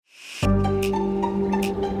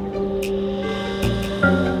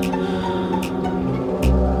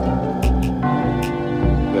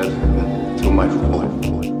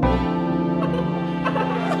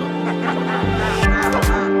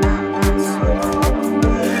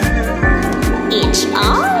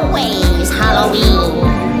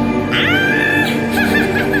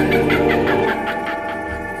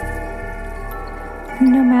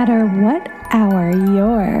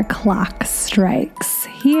strikes.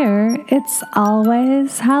 Here, it's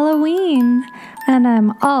always Halloween, and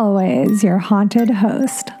I'm always your haunted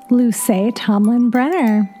host, Luce Tomlin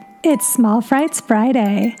Brenner. It's Small Frights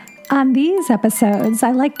Friday. On these episodes,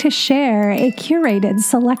 I like to share a curated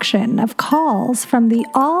selection of calls from the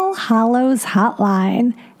All Hallows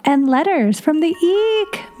Hotline and letters from the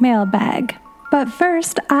Eek mailbag. But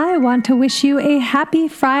first, I want to wish you a happy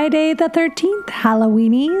Friday the 13th,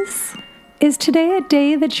 Halloweenies. Is today a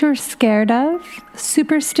day that you're scared of?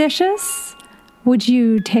 Superstitious? Would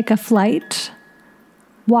you take a flight?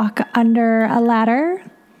 Walk under a ladder?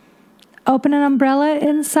 Open an umbrella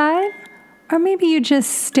inside? Or maybe you just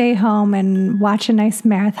stay home and watch a nice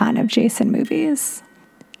marathon of Jason movies.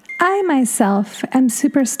 I myself am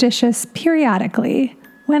superstitious periodically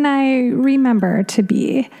when I remember to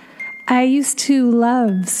be. I used to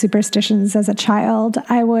love superstitions as a child.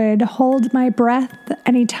 I would hold my breath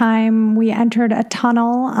anytime we entered a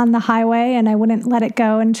tunnel on the highway, and I wouldn't let it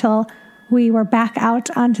go until we were back out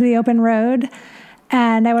onto the open road.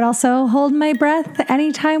 And I would also hold my breath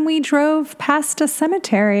anytime we drove past a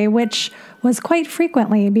cemetery, which was quite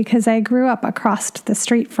frequently because I grew up across the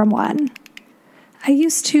street from one. I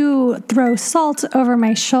used to throw salt over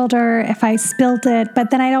my shoulder if I spilled it,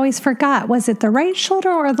 but then I'd always forgot, was it the right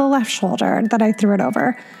shoulder or the left shoulder that I threw it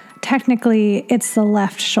over? Technically, it's the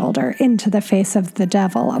left shoulder into the face of the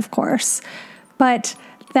devil, of course. But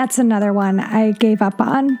that's another one I gave up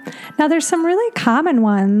on. Now, there's some really common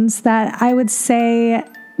ones that I would say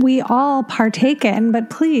we all partake in,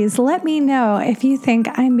 but please let me know if you think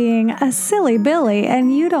I'm being a silly Billy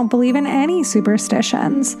and you don't believe in any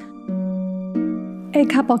superstitions. A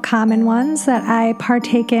couple common ones that I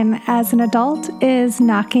partake in as an adult is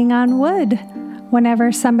knocking on wood.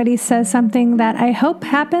 Whenever somebody says something that I hope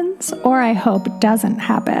happens or I hope doesn't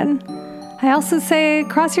happen. I also say,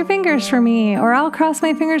 cross your fingers for me, or I'll cross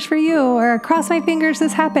my fingers for you, or cross my fingers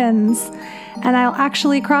this happens. And I'll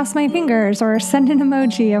actually cross my fingers or send an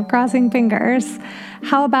emoji of crossing fingers.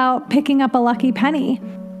 How about picking up a lucky penny?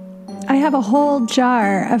 I have a whole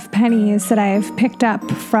jar of pennies that I've picked up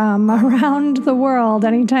from around the world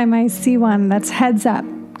anytime I see one that's heads up,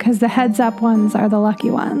 because the heads up ones are the lucky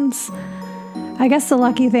ones. I guess the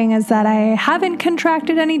lucky thing is that I haven't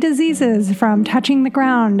contracted any diseases from touching the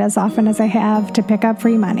ground as often as I have to pick up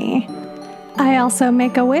free money. I also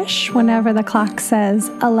make a wish whenever the clock says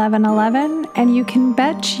 11:11, and you can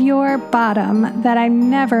bet your bottom that I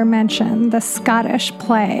never mention the Scottish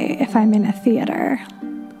play if I'm in a theater.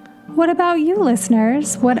 What about you,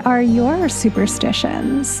 listeners? What are your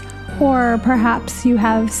superstitions? Or perhaps you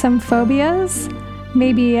have some phobias?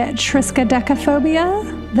 Maybe triskaidekaphobia,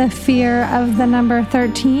 the fear of the number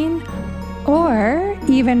 13? Or,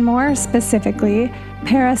 even more specifically,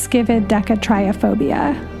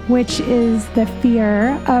 paraskividekatriophobia, which is the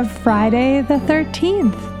fear of Friday the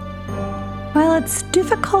 13th. While it's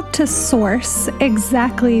difficult to source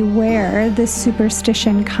exactly where this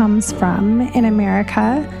superstition comes from in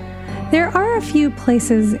America, there are a few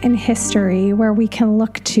places in history where we can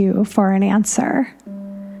look to for an answer.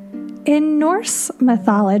 In Norse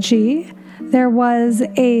mythology, there was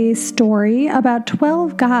a story about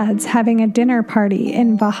 12 gods having a dinner party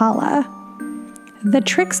in Valhalla. The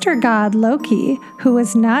trickster god Loki, who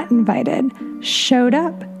was not invited, showed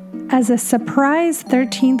up as a surprise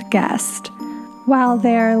 13th guest. While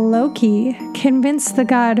there, Loki convinced the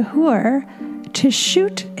god Hur to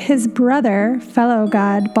shoot his brother, fellow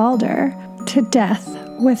god Balder, to death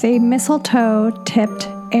with a mistletoe-tipped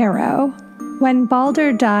arrow. When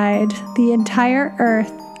Balder died, the entire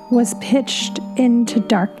earth was pitched into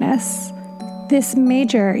darkness. This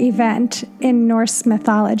major event in Norse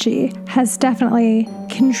mythology has definitely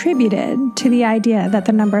contributed to the idea that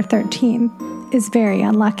the number 13 is very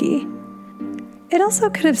unlucky. It also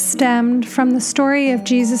could have stemmed from the story of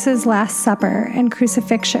Jesus' Last Supper and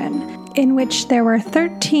crucifixion, in which there were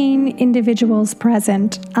 13 individuals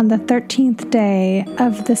present on the 13th day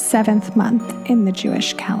of the 7th month in the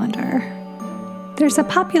Jewish calendar. There's a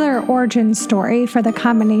popular origin story for the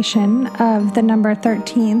combination of the number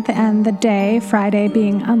 13th and the day, Friday,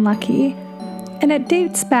 being unlucky, and it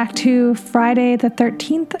dates back to Friday the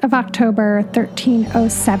 13th of October,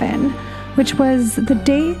 1307, which was the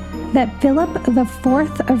date that Philip IV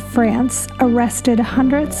of France arrested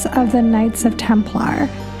hundreds of the Knights of Templar.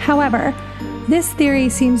 However, this theory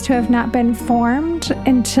seems to have not been formed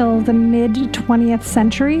until the mid-20th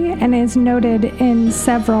century and is noted in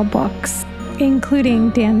several books, including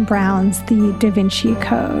Dan Brown's The Da Vinci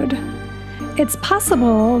Code. It's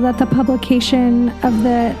possible that the publication of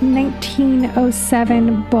the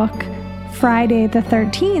 1907 book Friday the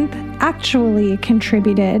 13th actually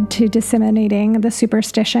contributed to disseminating the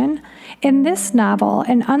superstition. In this novel,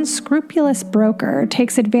 an unscrupulous broker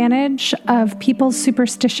takes advantage of people's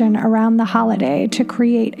superstition around the holiday to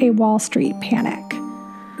create a Wall Street panic.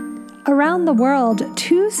 Around the world,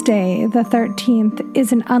 Tuesday the 13th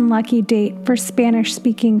is an unlucky date for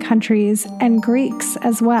Spanish-speaking countries and Greeks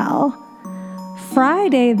as well.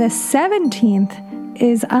 Friday the 17th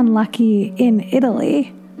is unlucky in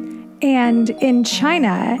Italy. And in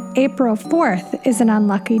China, April 4th is an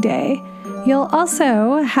unlucky day. You'll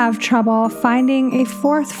also have trouble finding a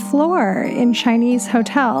fourth floor in Chinese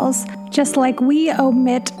hotels, just like we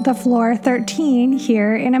omit the floor 13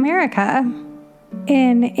 here in America.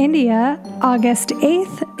 In India, August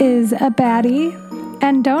 8th is a baddie,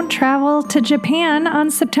 and don't travel to Japan on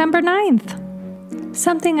September 9th.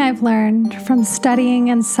 Something I've learned from studying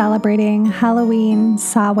and celebrating Halloween,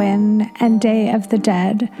 Samhain, and Day of the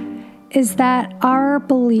Dead is that our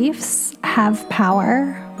beliefs have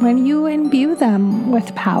power when you imbue them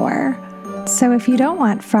with power. So if you don't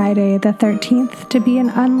want Friday the 13th to be an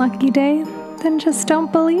unlucky day, then just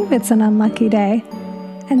don't believe it's an unlucky day.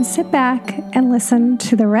 And sit back and listen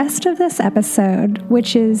to the rest of this episode,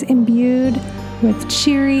 which is imbued with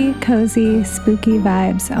cheery, cozy, spooky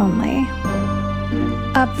vibes only.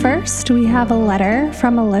 Up first, we have a letter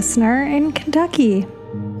from a listener in Kentucky.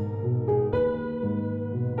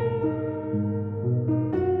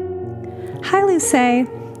 Hi, Luce.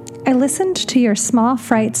 I listened to your Small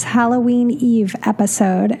Frights Halloween Eve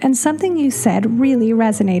episode, and something you said really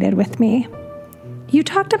resonated with me. You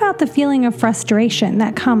talked about the feeling of frustration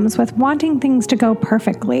that comes with wanting things to go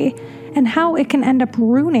perfectly, and how it can end up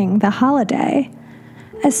ruining the holiday.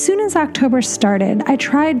 As soon as October started, I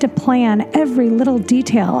tried to plan every little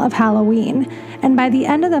detail of Halloween, and by the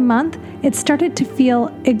end of the month, it started to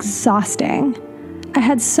feel exhausting. I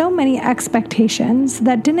had so many expectations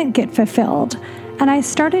that didn't get fulfilled, and I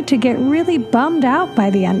started to get really bummed out by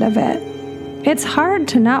the end of it. It's hard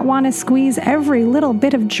to not want to squeeze every little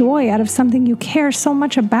bit of joy out of something you care so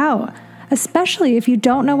much about, especially if you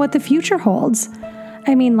don't know what the future holds.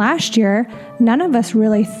 I mean, last year, none of us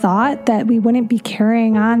really thought that we wouldn't be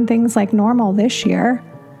carrying on things like normal this year.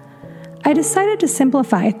 I decided to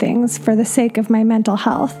simplify things for the sake of my mental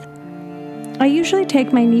health. I usually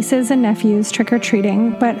take my nieces and nephews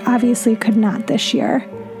trick-or-treating, but obviously could not this year.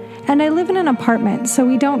 And I live in an apartment, so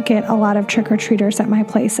we don't get a lot of trick-or-treaters at my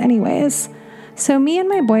place anyways. So me and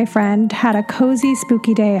my boyfriend had a cozy,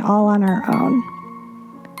 spooky day all on our own.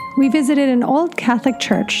 We visited an old Catholic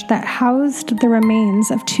church that housed the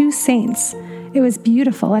remains of two saints. It was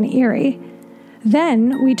beautiful and eerie.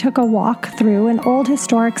 Then we took a walk through an old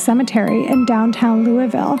historic cemetery in downtown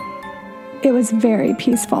Louisville. It was very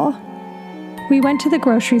peaceful. We went to the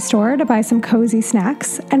grocery store to buy some cozy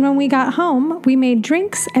snacks, and when we got home, we made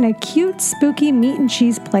drinks and a cute, spooky meat and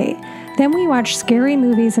cheese plate. Then we watched scary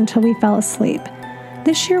movies until we fell asleep.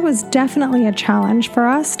 This year was definitely a challenge for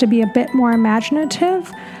us to be a bit more imaginative,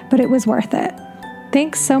 but it was worth it.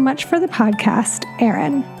 Thanks so much for the podcast,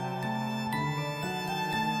 Erin.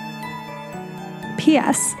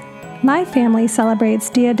 P.S. My family celebrates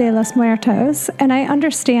Dia de los Muertos, and I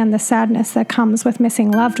understand the sadness that comes with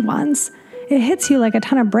missing loved ones. It hits you like a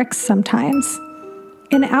ton of bricks sometimes.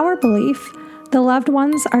 In our belief, the loved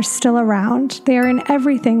ones are still around. They are in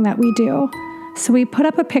everything that we do. So we put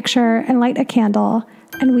up a picture and light a candle,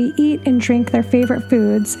 and we eat and drink their favorite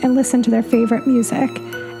foods and listen to their favorite music,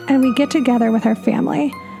 and we get together with our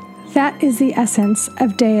family. That is the essence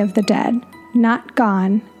of Day of the Dead, not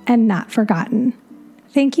gone and not forgotten.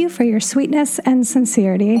 Thank you for your sweetness and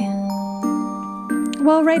sincerity.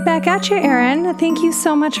 Well, right back at you, Erin. Thank you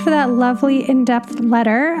so much for that lovely in-depth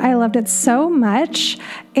letter. I loved it so much.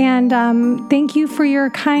 And thank you for your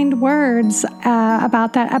kind words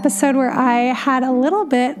about that episode where I had a little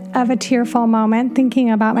bit of a tearful moment thinking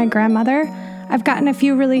about my grandmother. I've gotten a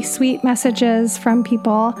few really sweet messages from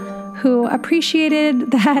people who appreciated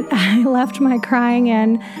that I left my crying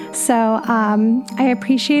in. So I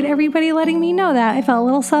appreciate everybody letting me know that. I felt a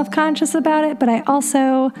little self-conscious about it, but I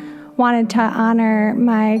also wanted to honor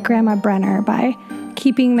my Grandma Brenner by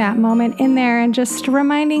keeping that moment in there and just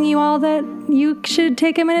reminding you all that you should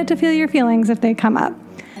take a minute to feel your feelings if they come up.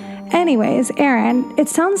 Anyways, Erin, it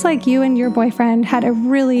sounds like you and your boyfriend had a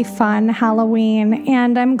really fun Halloween,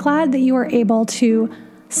 and I'm glad that you were able to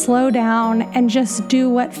slow down and just do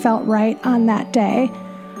what felt right on that day.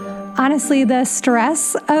 Honestly, the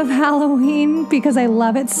stress of Halloween, because I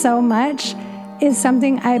love it so much, is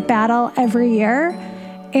something I battle every year.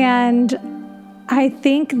 And I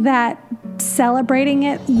think that celebrating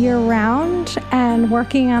it year-round and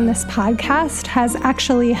working on this podcast has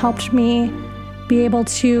actually helped me be able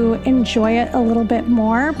to enjoy it a little bit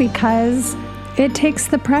more because it takes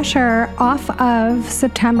the pressure off of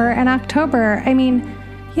September and October. I mean,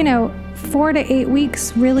 4 to 8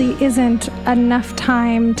 weeks really isn't enough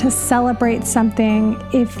time to celebrate something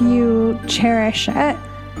if you cherish it.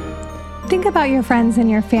 Think about your friends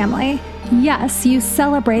and your family. Yes, you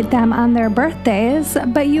celebrate them on their birthdays,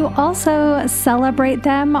 but you also celebrate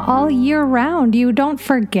them all year round. You don't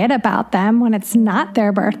forget about them when it's not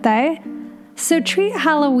their birthday. So treat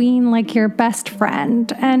Halloween like your best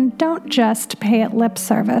friend and don't just pay it lip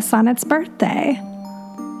service on its birthday.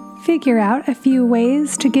 Figure out a few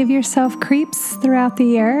ways to give yourself creeps throughout the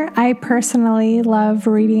year. I personally love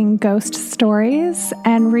reading ghost stories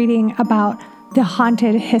and reading about the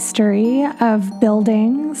haunted history of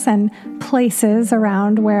buildings and places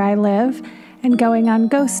around where I live, and going on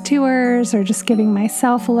ghost tours or just giving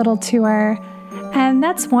myself a little tour. And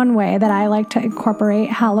that's one way that I like to incorporate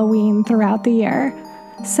Halloween throughout the year.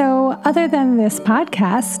 So other than this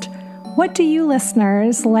podcast, what do you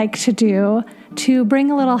listeners like to do to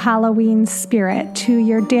bring a little Halloween spirit to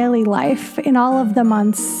your daily life in all of the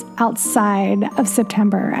months outside of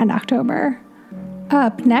September and October?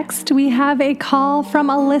 Up next, we have a call from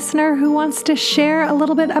a listener who wants to share a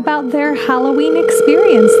little bit about their Halloween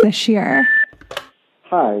experience this year.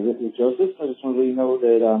 Hi, this is Joseph. I just wanted to let you know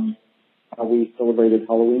that how we celebrated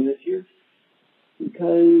Halloween this year.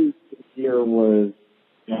 Because this year was,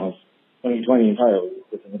 2020 entirely,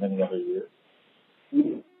 different than any other year. We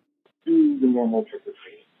didn't do the normal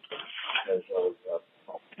trick-or-treat because of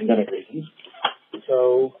pandemic reasons.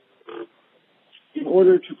 So, in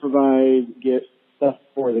order to provide gifts, stuff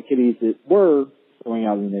for the kiddies that were going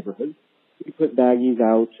out in the neighborhood, we put baggies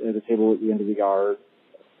out at a table at the end of the yard.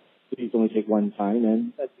 Kiddies only take one time,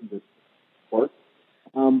 and that's a good sport.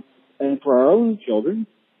 And for our own children,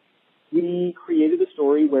 we created a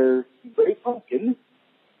story where the Great Pumpkin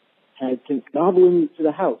had sent goblins to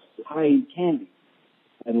the house to hide candy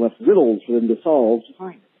and left riddles for them to solve to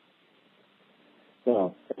find it.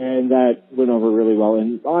 So, and that went over really well.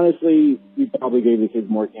 And honestly, we probably gave the kids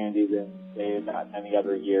more candy than they had gotten any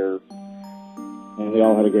other year. And we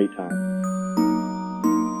all had a great time.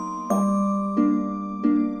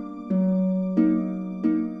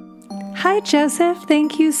 Hi, Joseph.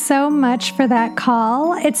 Thank you so much for that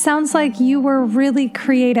call. It sounds like you were really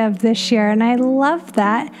creative this year, and I love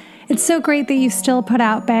that. It's so great that you still put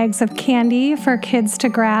out bags of candy for kids to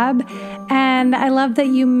grab. And I love that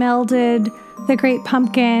you melded the Great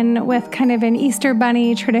Pumpkin with kind of an Easter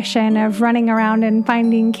Bunny tradition of running around and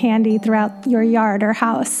finding candy throughout your yard or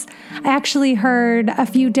house. I actually heard a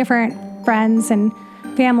few different friends and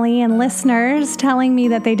family and listeners telling me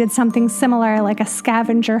that they did something similar, like a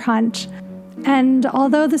scavenger hunt. And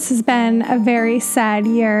although this has been a very sad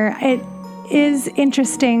year, it is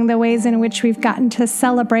interesting the ways in which we've gotten to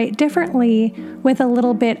celebrate differently with a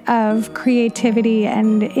little bit of creativity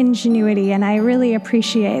and ingenuity, and I really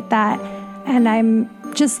appreciate that. And I'm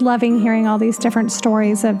just loving hearing all these different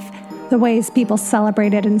stories of the ways people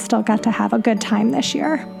celebrated and still got to have a good time this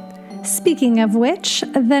year. Speaking of which,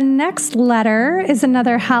 the next letter is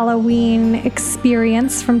another Halloween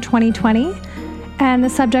experience from 2020, and the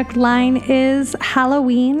subject line is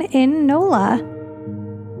Halloween in NOLA.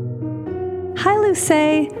 Hi,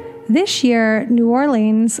 Luce. This year, New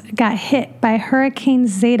Orleans got hit by Hurricane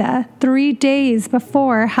Zeta 3 days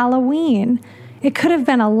before Halloween. It could have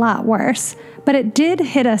been a lot worse, but it did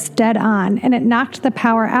hit us dead on, and it knocked the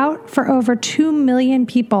power out for over 2 million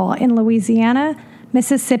people in Louisiana,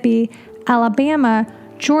 Mississippi, Alabama,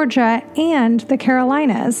 Georgia, and the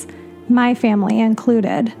Carolinas, my family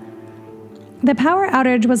included. The power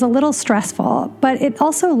outage was a little stressful, but it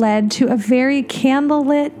also led to a very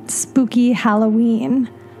candlelit, spooky Halloween.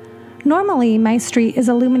 Normally, my street is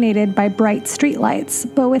illuminated by bright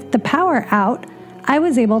streetlights, but with the power out, I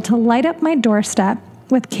was able to light up my doorstep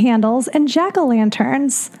with candles and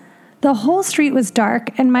jack-o'-lanterns. The whole street was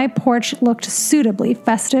dark, and my porch looked suitably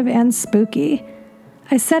festive and spooky.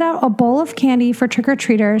 I set out a bowl of candy for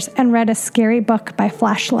trick-or-treaters and read a scary book by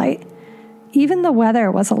flashlight. Even the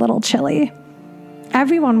weather was a little chilly.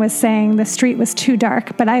 Everyone was saying the street was too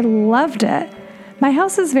dark, but I loved it. My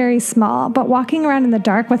house is very small, but walking around in the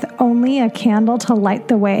dark with only a candle to light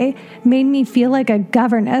the way made me feel like a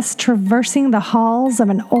governess traversing the halls of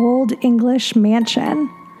an old English mansion.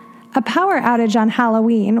 A power outage on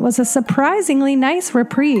Halloween was a surprisingly nice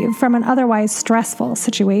reprieve from an otherwise stressful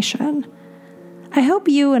situation. I hope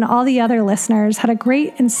you and all the other listeners had a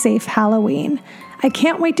great and safe Halloween. I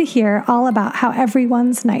can't wait to hear all about how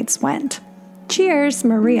everyone's nights went. Cheers,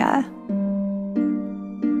 Maria.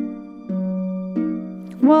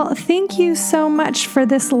 Well, thank you so much for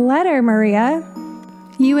this letter, Maria.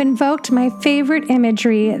 You invoked my favorite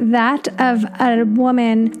imagery, that of a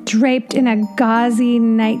woman draped in a gauzy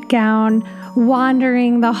nightgown,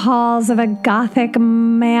 wandering the halls of a Gothic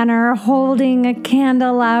manor, holding a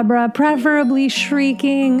candelabra, preferably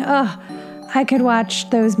shrieking. Ugh, I could watch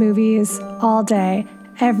those movies all day,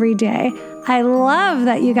 every day. I love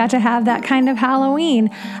that you got to have that kind of Halloween.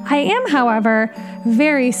 I am, however,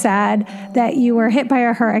 very sad that you were hit by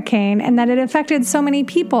a hurricane and that it affected so many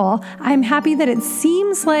people. I'm happy that it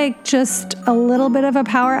seems like just a little bit of a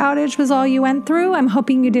power outage was all you went through. I'm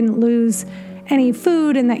hoping you didn't lose any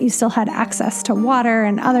food and that you still had access to water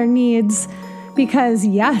and other needs, because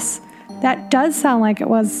yes, that does sound like it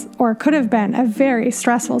was or could have been a very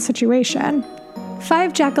stressful situation.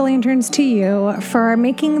 5 jack-o'-lanterns to you for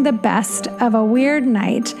making the best of a weird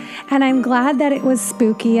night, and I'm glad that it was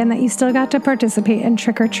spooky and that you still got to participate in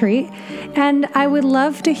Trick or Treat. And I would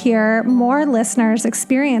love to hear more listeners'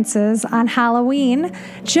 experiences on Halloween.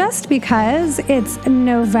 Just because it's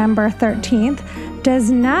November 13th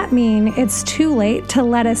does not mean it's too late to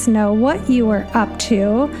let us know what you were up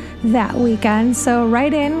to that weekend. So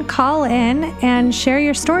write in, call in, and share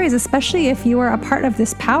your stories, especially if you were a part of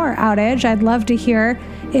this power outage. I'd love to hear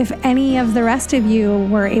if any of the rest of you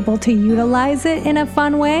were able to utilize it in a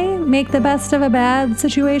fun way, make the best of a bad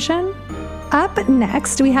situation. Up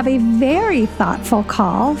next, we have a very thoughtful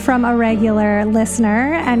call from a regular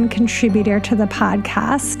listener and contributor to the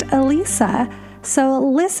podcast, Elisa. So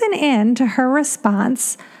listen in to her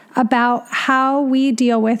response about how we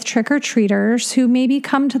deal with trick-or-treaters who maybe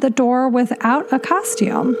come to the door without a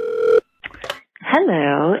costume.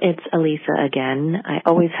 Hello, it's Elisa again. I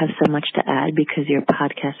always have so much to add because your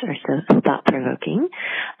podcasts are so thought-provoking.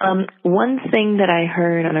 One thing that I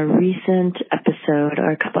heard on a recent episode, or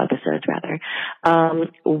a couple episodes rather,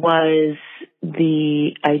 was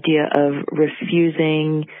the idea of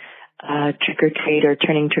refusing trick-or-treat or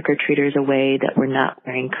turning trick-or-treaters away that were not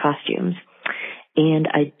wearing costumes. And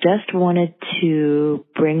I just wanted to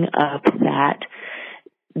bring up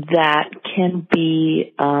that can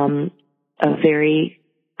be a very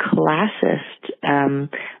classist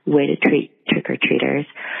way to treat trick-or-treaters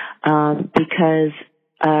because,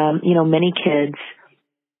 many kids,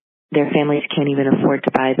 their families can't even afford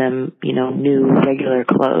to buy them, new regular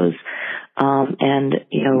clothes.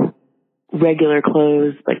 Regular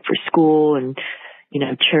clothes like for school and,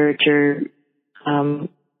 church or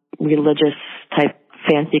religious type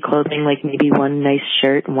fancy clothing, like maybe one nice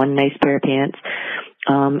shirt and one nice pair of pants,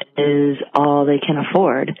 is all they can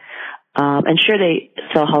afford. And sure, they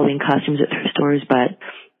sell Halloween costumes at thrift stores, but,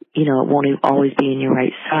 it won't always be in your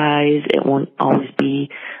right size. It won't always be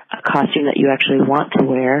a costume that you actually want to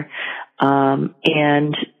wear. A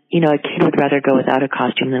kid would rather go without a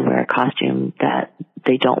costume than wear a costume that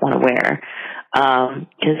they don't want to wear,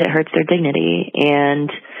 because it hurts their dignity.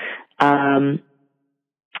 And I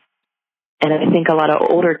think a lot of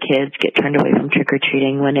older kids get turned away from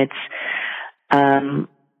trick-or-treating when it's, I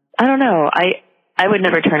don't know. I would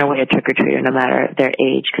never turn away a trick-or-treater no matter their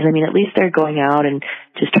age, because, at least they're going out and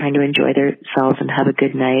just trying to enjoy themselves and have a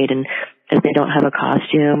good night. And if they don't have a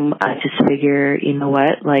costume, I just figure,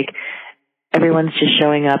 everyone's just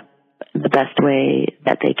showing up the best way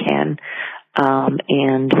that they can.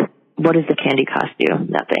 And what does the candy cost you?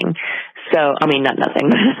 Nothing. So, not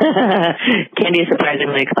nothing. Candy is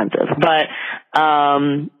surprisingly expensive, but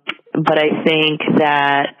I think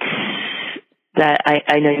that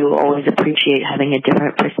I know you will always appreciate having a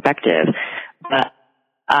different perspective, but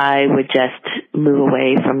I would just move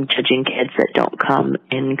away from judging kids that don't come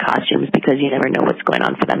in costumes, because you never know what's going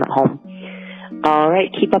on for them at home. All right.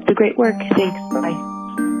 Keep up the great work. Thanks. Bye.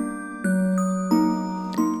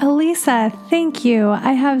 Elisa, thank you.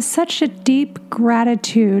 I have such a deep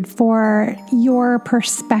gratitude for your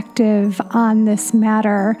perspective on this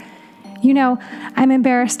matter. I'm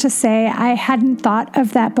embarrassed to say I hadn't thought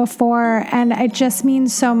of that before, and it just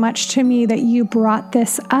means so much to me that you brought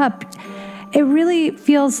this up. It really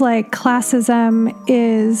feels like classism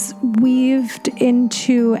is weaved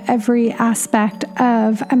into every aspect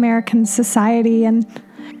of American society. And,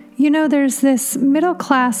 there's this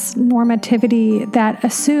middle-class normativity that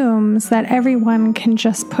assumes that everyone can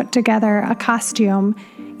just put together a costume,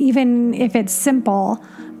 even if it's simple.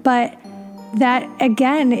 But that,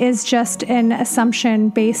 again, is just an assumption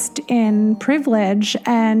based in privilege.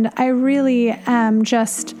 And I really am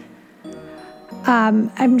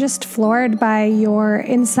I'm just floored by your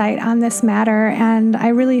insight on this matter, and I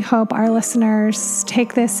really hope our listeners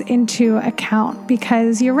take this into account,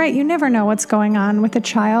 because you're right, you never know what's going on with a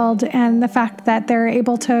child, and the fact that they're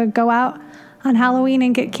able to go out on Halloween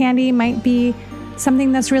and get candy might be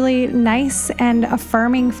something that's really nice and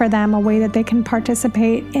affirming for them, a way that they can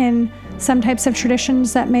participate in some types of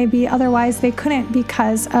traditions that maybe otherwise they couldn't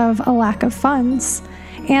because of a lack of funds.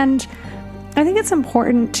 And I think it's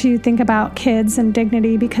important to think about kids and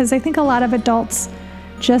dignity, because I think a lot of adults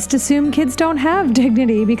just assume kids don't have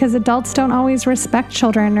dignity because adults don't always respect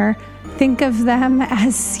children or think of them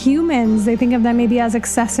as humans. They think of them maybe as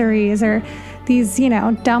accessories or these,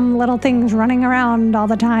 dumb little things running around all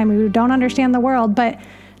the time who don't understand the world. But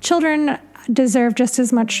children deserve just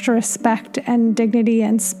as much respect and dignity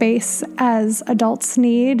and space as adults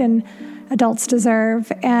need and adults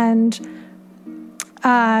deserve. And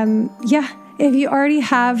if you already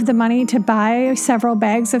have the money to buy several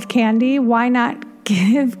bags of candy, why not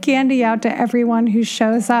give candy out to everyone who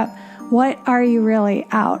shows up? What are you really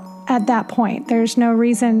out at that point? There's no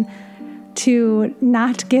reason to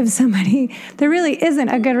not give somebody, there really isn't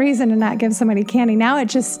a good reason to not give somebody candy. Now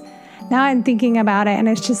I'm thinking about it and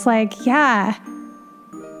it's just like, yeah,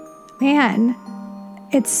 man,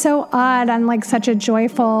 it's so odd on like such a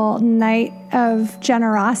joyful night of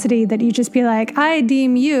generosity that you just be like, I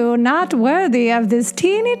deem you not worthy of this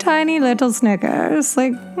teeny tiny little Snickers.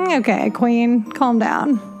 Like, okay, Queen, calm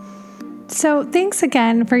down. So thanks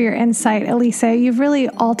again for your insight, Elisa. You've really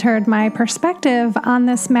altered my perspective on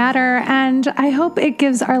this matter, and I hope it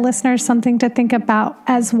gives our listeners something to think about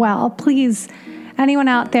as well. Please, anyone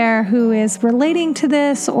out there who is relating to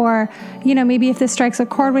this, or, maybe if this strikes a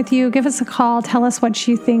chord with you, give us a call, tell us what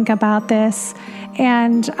you think about this.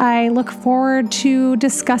 And I look forward to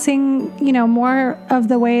discussing, more of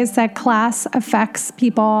the ways that class affects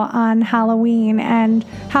people on Halloween and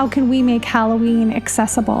how can we make Halloween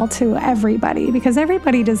accessible to everybody, because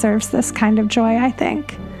everybody deserves this kind of joy, I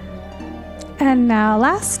think. And now,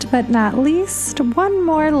 last but not least, one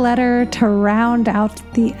more letter to round out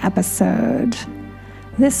the episode.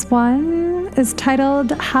 This one is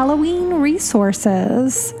titled Halloween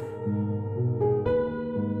Resources.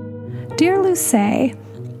 Dear Luce, I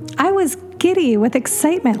was giddy with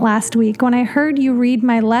excitement last week when I heard you read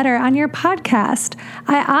my letter on your podcast.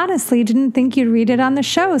 I honestly didn't think you'd read it on the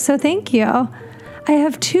show, so thank you. I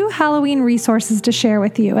have 2 Halloween resources to share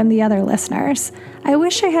with you and the other listeners. I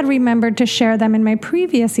wish I had remembered to share them in my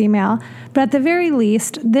previous email, but at the very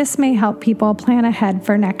least, this may help people plan ahead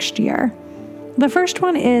for next year. The first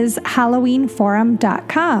one is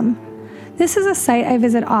HalloweenForum.com. This is a site I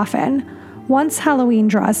visit often, once Halloween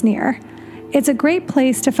draws near. It's a great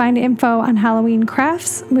place to find info on Halloween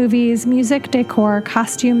crafts, movies, music, decor,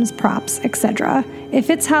 costumes, props, etc. If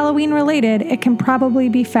it's Halloween related, it can probably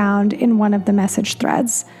be found in one of the message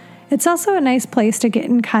threads. It's also a nice place to get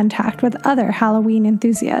in contact with other Halloween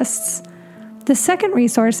enthusiasts. The second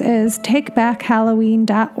resource is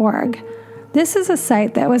TakeBackHalloween.org. This is a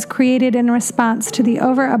site that was created in response to the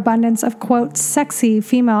overabundance of, quote, sexy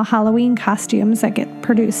female Halloween costumes that get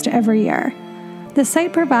produced every year. The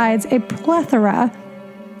site provides a plethora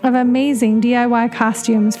of amazing DIY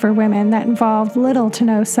costumes for women that involve little to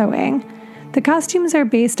no sewing. The costumes are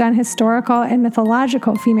based on historical and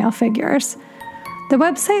mythological female figures. The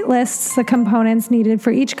website lists the components needed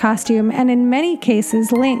for each costume and in many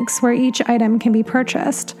cases links where each item can be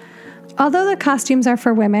purchased. Although the costumes are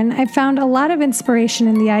for women, I've found a lot of inspiration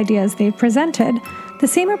in the ideas they've presented. The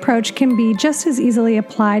same approach can be just as easily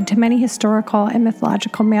applied to many historical and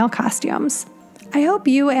mythological male costumes. I hope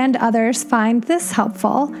you and others find this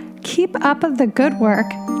helpful. Keep up the good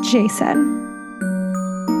work, Jason.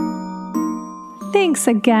 Thanks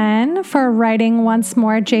again for writing once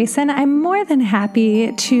more, Jason. I'm more than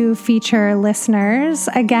happy to feature listeners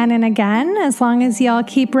again and again, as long as y'all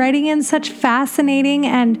keep writing in such fascinating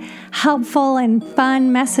and helpful and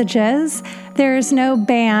fun messages. There's no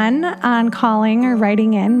ban on calling or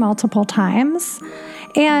writing in multiple times.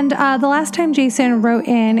 And the last time Jason wrote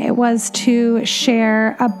in, it was to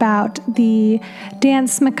share about the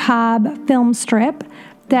Dance Macabre film strip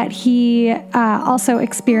that he also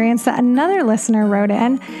experienced, that another listener wrote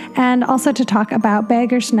in, and also to talk about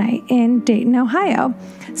Beggars Night in Dayton, Ohio.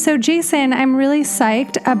 So Jason, I'm really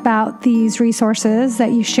psyched about these resources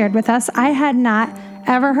that you shared with us. I had not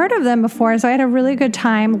ever heard of them before, so I had a really good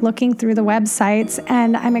time looking through the websites,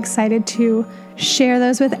 and I'm excited to share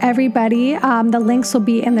those with everybody. The links will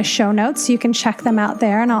be in the show notes, so you can check them out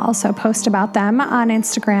there, and I'll also post about them on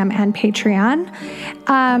Instagram and Patreon.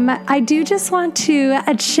 I do just want to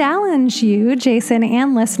challenge you, Jason,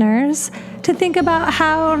 and listeners, to think about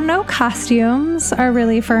how no costumes are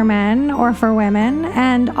really for men or for women,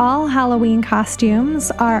 and all Halloween costumes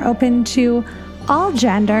are open to all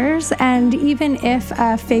genders, and even if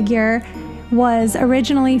a figure was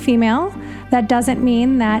originally female, That doesn't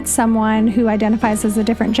mean that someone who identifies as a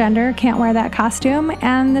different gender can't wear that costume,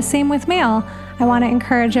 and the same with male. I want to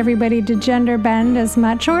encourage everybody to gender bend as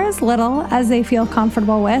much or as little as they feel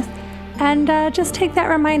comfortable with, and just take that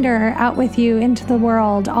reminder out with you into the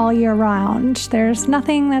world all year round. There's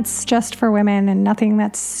nothing that's just for women and nothing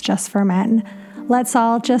that's just for men. Let's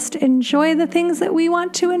all just enjoy the things that we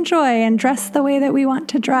want to enjoy and dress the way that we want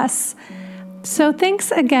to dress. So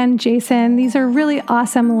thanks again, Jason. These are really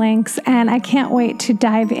awesome links, and I can't wait to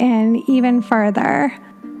dive in even further.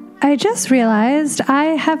 I just realized I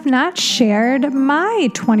have not shared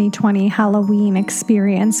my 2020 Halloween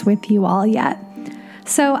experience with you all yet.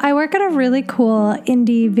 So I work at a really cool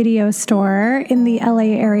indie video store in the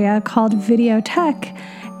LA area called Videotech,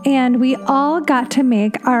 and we all got to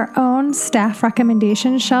make our own staff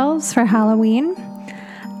recommendation shelves for Halloween.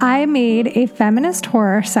 I made a feminist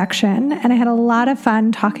horror section, and I had a lot of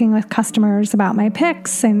fun talking with customers about my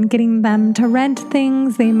picks and getting them to rent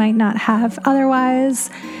things they might not have otherwise.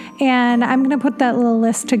 And I'm going to put that little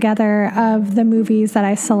list together of the movies that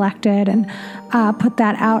I selected and put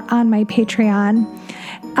that out on my Patreon.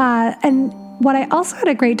 And what I also had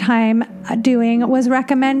a great time doing was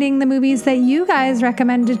recommending the movies that you guys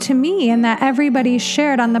recommended to me and that everybody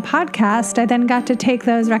shared on the podcast. I then got to take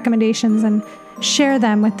those recommendations and share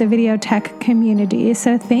them with the Videotech community.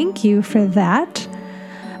 So thank you for that.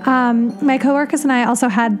 My coworkers and I also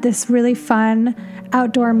had this really fun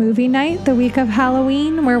outdoor movie night the week of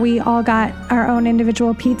Halloween where we all got our own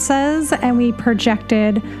individual pizzas and we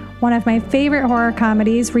projected one of my favorite horror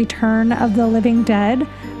comedies, Return of the Living Dead,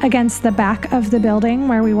 against the back of the building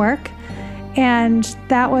where we work. And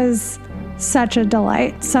that was such a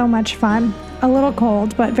delight, so much fun. A little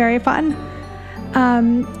cold, but very fun.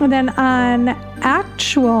 And then on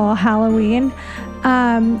actual Halloween,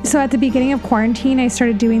 so at the beginning of quarantine, I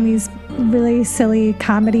started doing these really silly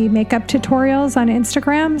comedy makeup tutorials on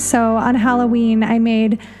Instagram. So on Halloween, I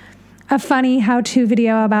made a funny how-to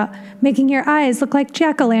video about making your eyes look like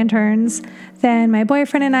jack-o'-lanterns. Then my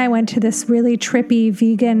boyfriend and I went to this really trippy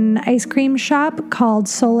vegan ice cream shop called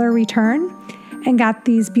Solar Return and got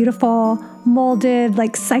these beautiful molded,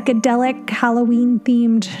 like psychedelic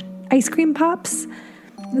Halloween-themed ice cream pops.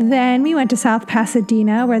 Then we went to South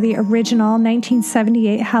Pasadena where the original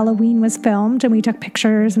 1978 Halloween was filmed, and we took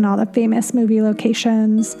pictures in all the famous movie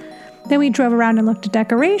locations. Then we drove around and looked at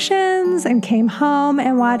decorations and came home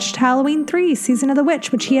and watched Halloween 3, Season of the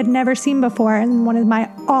Witch, which he had never seen before and one of my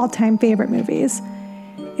all-time favorite movies.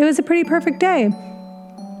 It was a pretty perfect day,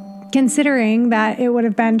 considering that it would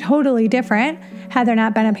have been totally different had there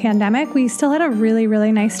not been a pandemic. We still had a really,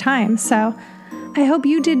 really nice time. So I hope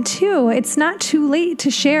you did too. It's not too late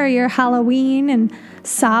to share your Halloween and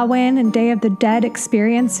Samhain and Day of the Dead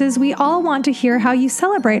experiences. We all want to hear how you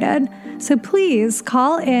celebrated. So please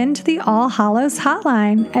call in to the All Hallows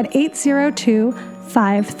hotline at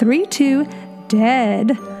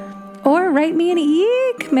 802-532-DEAD or write me an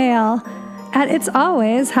email at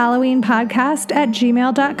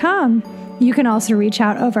itsalwayshalloweenpodcast@gmail.com. You can also reach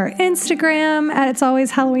out over Instagram at It's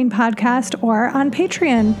Always Halloween Podcast or on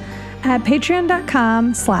Patreon at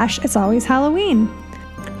patreon.com/itsalwayshalloween.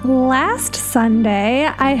 Last Sunday,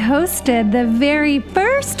 I hosted the very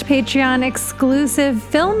first Patreon exclusive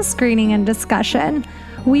film screening and discussion.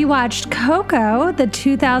 We watched Coco, the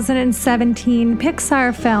 2017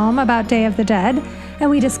 Pixar film about Day of the Dead, and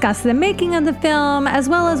we discussed the making of the film as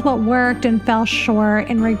well as what worked and fell short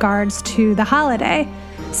in regards to the holiday.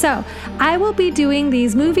 So I will be doing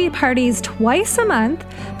these movie parties twice a month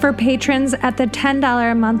for patrons at the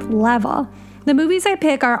 $10 a month level. The movies I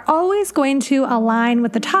pick are always going to align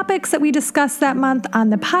with the topics that we discuss that month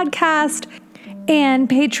on the podcast. And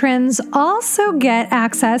patrons also get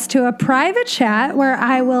access to a private chat where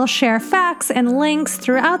I will share facts and links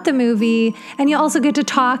throughout the movie. And you also get to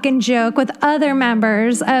talk and joke with other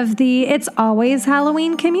members of the It's Always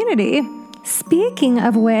Halloween community. Speaking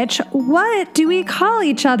of which, what do we call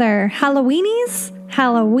each other? Halloweenies?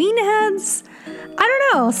 Halloween heads? I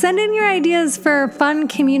don't know. Send in your ideas for fun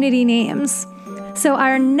community names. So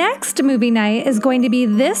our next movie night is going to be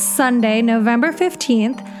this Sunday, November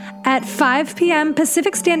 15th at 5 p.m.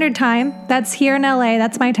 Pacific Standard Time. That's here in LA.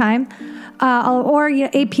 That's my time. Or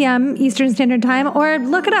 8 p.m. Eastern Standard Time. Or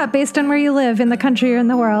look it up based on where you live in the country or in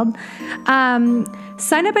the world.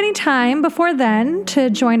 Sign up anytime before then to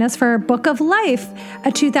join us for Book of Life,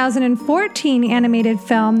 a 2014 animated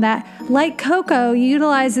film that, like Coco,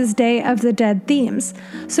 utilizes Day of the Dead themes.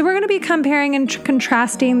 So we're going to be comparing and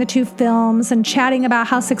contrasting the two films and chatting about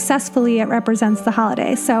how successfully it represents the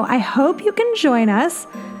holiday. So I hope you can join us.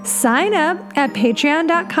 Sign up at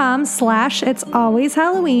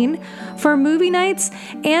patreon.com/itsalwayshalloween for movie nights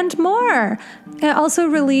and more. I also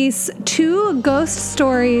release 2 ghost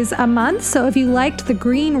stories a month. So if you liked the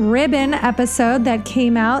Green Ribbon episode that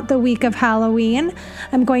came out the week of Halloween,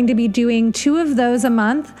 I'm going to be doing 2 of those a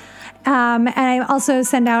month. And I also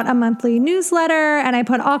send out a monthly newsletter, and I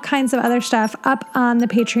put all kinds of other stuff up on the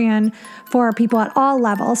Patreon for people at all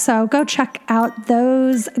levels. So go check out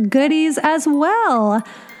those goodies as well.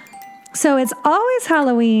 So It's Always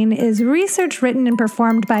Halloween is researched, written, and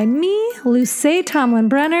performed by me, Luce Tomlin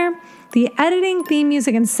Brenner. The editing, theme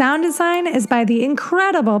music, and sound design is by the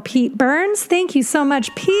incredible Pete Burns. Thank you so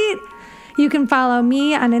much, Pete. You can follow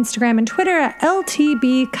me on Instagram and Twitter at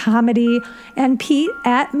LTB Comedy and Pete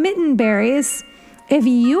at Mittenberries. If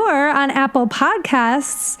you're on Apple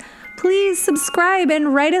Podcasts, please subscribe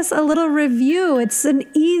and write us a little review. It's an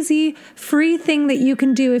easy, free thing that you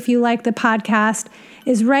can do if you like the podcast,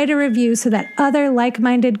 is write a review so that other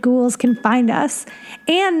like-minded ghouls can find us.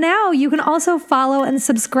 And now you can also follow and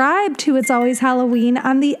subscribe to It's Always Halloween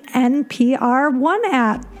on the NPR One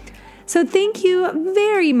app. So thank you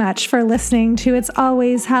very much for listening to It's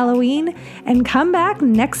Always Halloween, and come back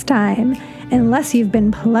next time, unless you've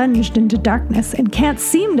been plunged into darkness and can't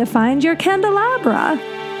seem to find your candelabra.